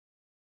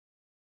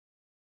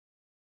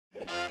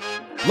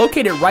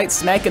Located right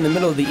smack in the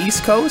middle of the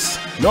East Coast,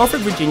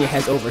 Norfolk, Virginia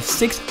has over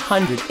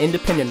 600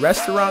 independent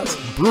restaurants,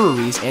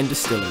 breweries, and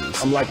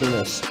distilleries. I'm liking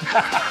this.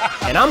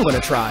 And I'm gonna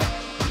try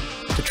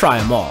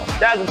them all.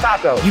 That's a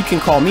taco. You can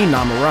call me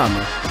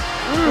Namarama.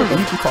 And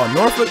you can call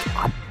Norfolk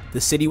the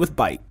city with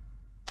bite.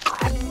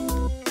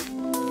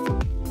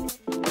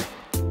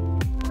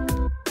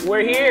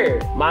 We're here.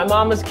 My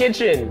mama's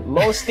kitchen.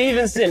 Mo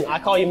Stevenson. I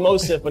call you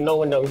Mosif, but no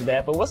one knows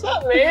that. But what's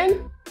up,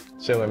 man?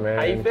 Chilling, man.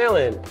 How you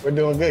feeling? We're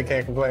doing good,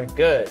 can't complain.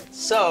 Good.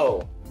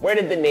 So, where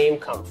did the name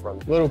come from?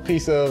 Little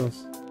piece of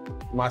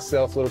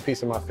myself, little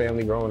piece of my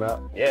family growing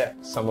up. Yeah.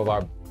 Some of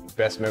our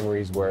best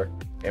memories were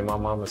in my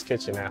mama's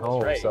kitchen at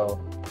home. right. So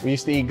we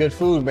used to eat good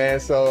food, man.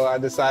 So I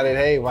decided,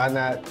 hey, why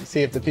not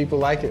see if the people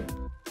like it?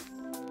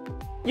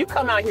 You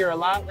come out here a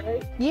lot,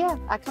 right? Yeah,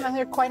 I come out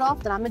here quite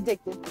often. I'm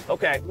addicted.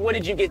 Okay. What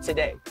did you get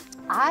today?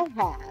 I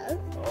have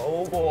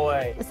Oh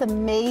boy. this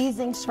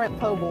amazing shrimp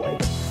po' boy.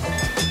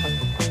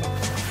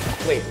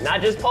 Wait,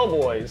 not just po'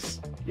 boys.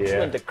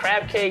 Yeah. The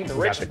crab cake, the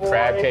We rich got the boy.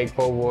 crab cake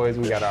po' boys.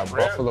 We got our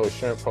shrimp. buffalo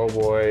shrimp po'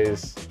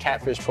 boys,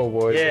 catfish po'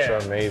 boys, which Yeah. are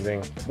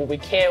amazing. But we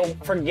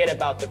can't forget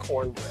about the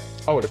cornbread.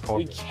 Oh, the We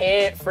corn.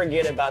 can't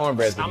forget about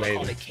Cornbread's I'm gonna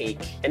call amazing. it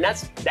cake. And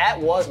that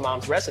was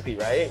mom's recipe,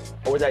 right?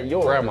 Or was that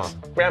yours?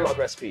 Grandma's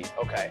recipe.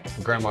 Okay.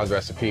 Grandma's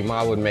recipe.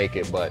 Mom would make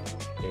it, but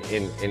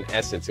in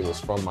essence, it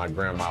was from my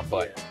grandma.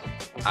 But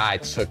I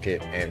took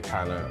it and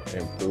kind of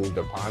improved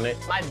upon it.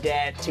 My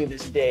dad, to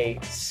this day,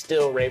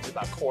 still raves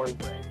about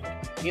cornbread.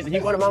 He's like, you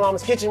go to my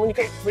mom's kitchen when you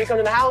come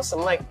to the house?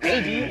 I'm like,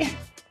 maybe.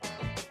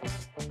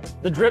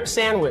 The drip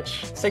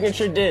sandwich,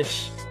 signature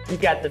dish. You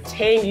got the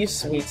tangy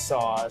sweet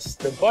sauce,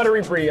 the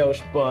buttery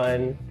brioche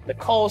bun, the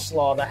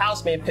coleslaw, the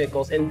house-made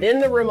pickles, and then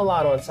the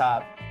remoulade on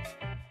top.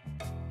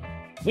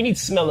 We need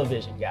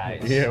smell-o-vision,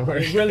 guys. Yeah,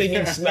 we really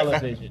need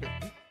smell-o-vision.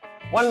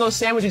 One of those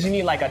sandwiches you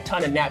need like a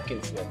ton of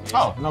napkins with.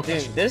 Oh, no Dude,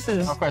 question. this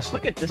is, No question.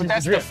 look at this. But is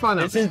that's the drip. the fun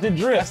of This it. is the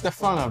drip. That's the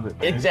fun of it.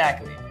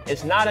 Exactly.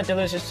 It's not a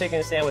delicious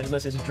chicken sandwich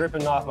unless it's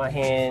dripping off my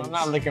hands. I'm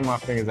not licking my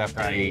fingers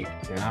after I eat,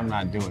 and I'm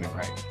not doing it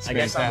right. It's I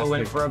guess I'll go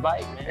in fantastic. for a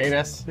bite, man. Hey,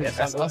 that's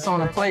what's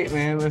on the plate,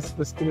 man. Let's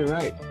get it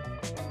right.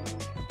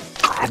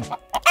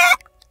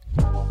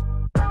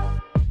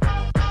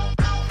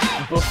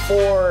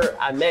 Before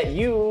I met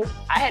you,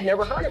 I had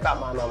never heard about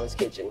my mama's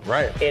kitchen.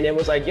 Right. And it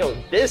was like, yo,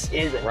 this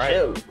is a Right.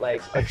 gem,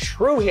 like a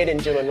true hidden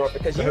gem in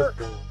Norfolk, because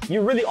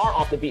you really are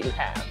off the beaten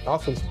path.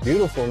 Norfolk's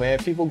beautiful, man.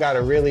 People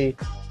gotta really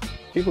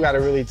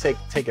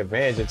take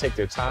advantage and take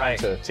their time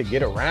to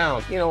get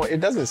around. You know, it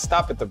doesn't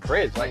stop at the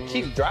bridge. Like,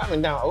 keep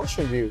driving down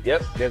Ocean View.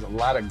 Yep. There's a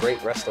lot of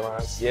great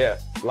restaurants. Yeah.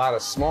 A lot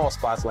of small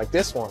spots like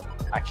this one.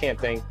 I can't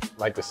thank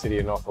like the city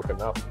of Norfolk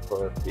enough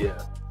for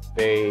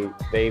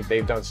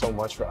they've done so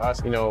much for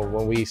us. You know,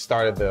 when we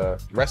started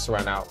the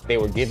restaurant out, they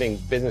were giving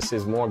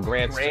businesses more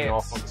grants to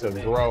Norfolk to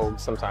grow.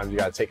 Sometimes you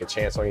gotta take a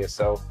chance on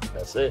yourself.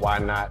 That's it. Why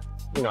not?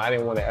 You know, I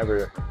didn't want to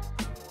ever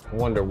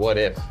wonder what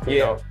if. You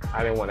know,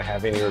 I didn't want to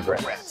have any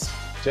regrets.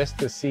 Just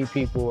to see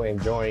people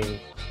enjoying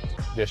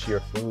just your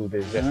food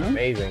is just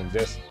amazing.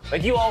 Just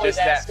like you always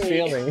just ask that me,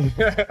 feeling.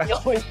 you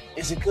always,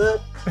 is it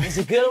good? Is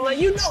it good? I'm like,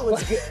 you know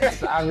it's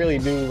good. I really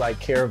do like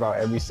care about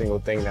every single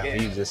thing that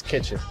leaves this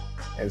kitchen.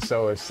 And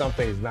so if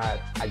something's not,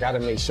 I gotta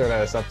make sure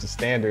that it's up to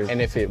standards.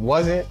 And if it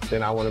wasn't,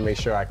 then I wanna make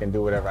sure I can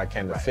do whatever I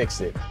can to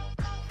fix it.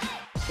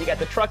 You got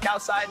the truck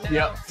outside now?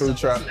 Yep, food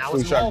truck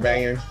mobile.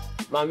 banging.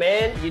 My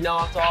man, you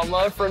know it's all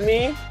love from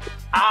me.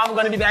 I'm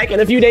gonna be back in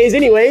a few days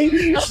anyway.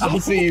 I'll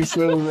see you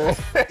soon, man.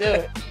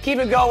 Dude, keep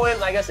it going.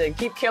 Like I said,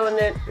 keep killing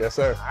it. Yes,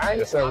 sir. All right,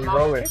 Yes, sir. We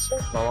rolling.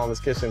 My mama's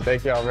kitchen.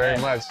 Thank y'all very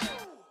much.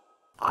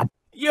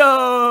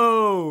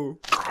 Yo!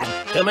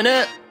 Coming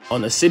up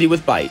on the City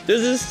with Bite.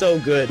 This is so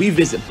good. We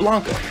visit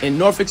Blanca in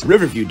Norfolk's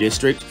Riverview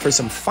District for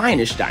some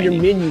finest dining.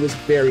 Your menu is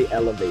very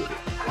elevated.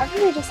 I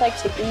really just like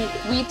to eat.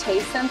 We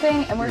taste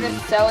something and we're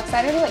just so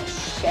excited to like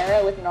share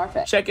it with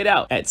Norfolk. Check it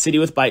out at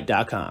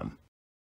citywithbite.com.